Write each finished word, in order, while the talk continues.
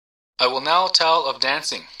I will now tell of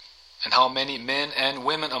dancing, and how many men and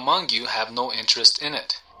women among you have no interest in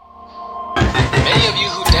it. Many of you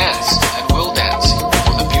who dance and will dance know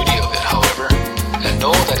the beauty of it, however, and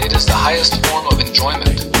know that it is the highest form of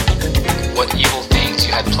enjoyment. What evil things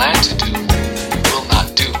you had planned to do, you will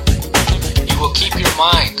not do. You will keep your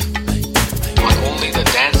mind on only the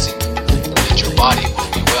dancing, and your body will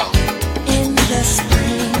be well. In the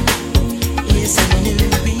spring is a new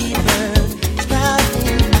rebirth,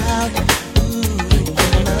 sprouting out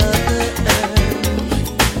from Mother Earth,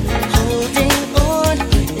 holding on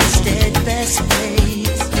in steadfast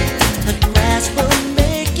ways. The grass will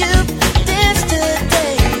make you dance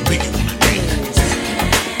today. Make you wanna dance.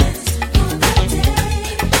 Dance for the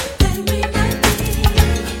day that we might be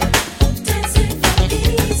dancing for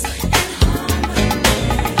peace and harmony.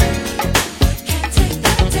 Can't take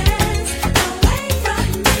the dance away from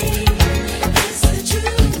me. It's the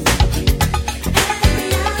truth and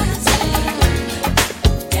reality.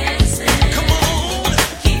 Dancing, come on,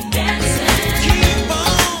 keep dancing, keep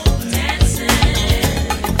on dancing.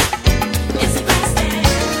 It's a grass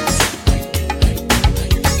dance.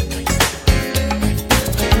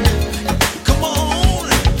 Come on.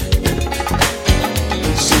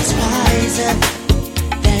 She's wiser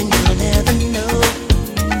than you'll ever know.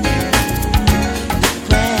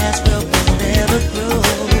 Grass will forever grow.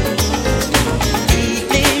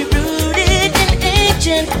 Deeply rooted in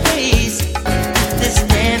ancient ways. This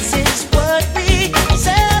dance is what we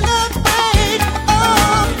celebrate.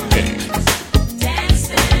 Oh,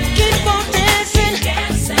 dancing. Keep on dancing.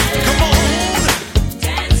 Dancing. Come on.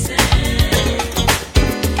 Dancing.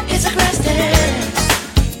 It's a grass dance.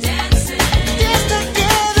 Dancing. Dance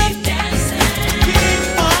together. Dancing.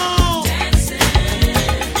 Keep on dancing.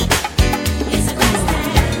 It's a grass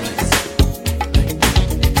dance.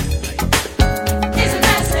 It's a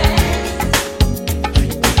grass dance.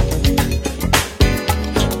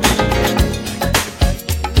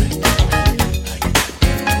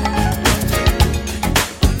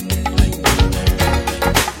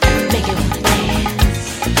 Make it wanna dance.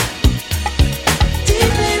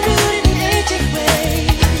 Deeply rooted in ancient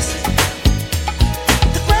ways.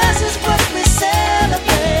 The grass is what we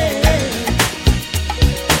celebrate.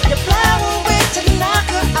 You plow away to knock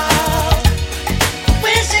her out.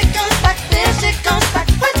 When she comes back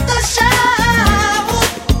with the shower.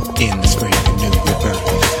 In the spring, a new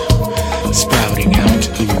rebirth, sprouting out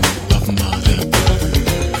of Mother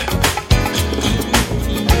Earth.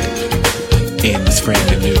 In the spring,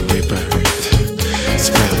 a new rebirth,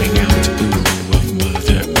 sprouting out of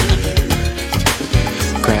Mother Earth.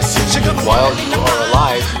 Grass and While you are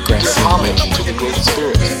alive, give homage to the Great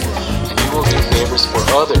Spirit, and you will do favors for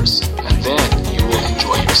others, and then you will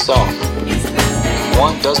enjoy yourself. If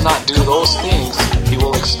one does not do those things, he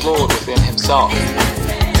will explode within himself.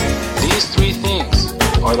 These three things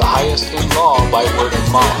are the highest in law by word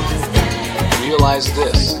of mouth. Realize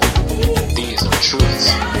this. These are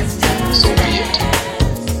truths. So be it.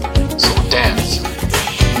 So dance.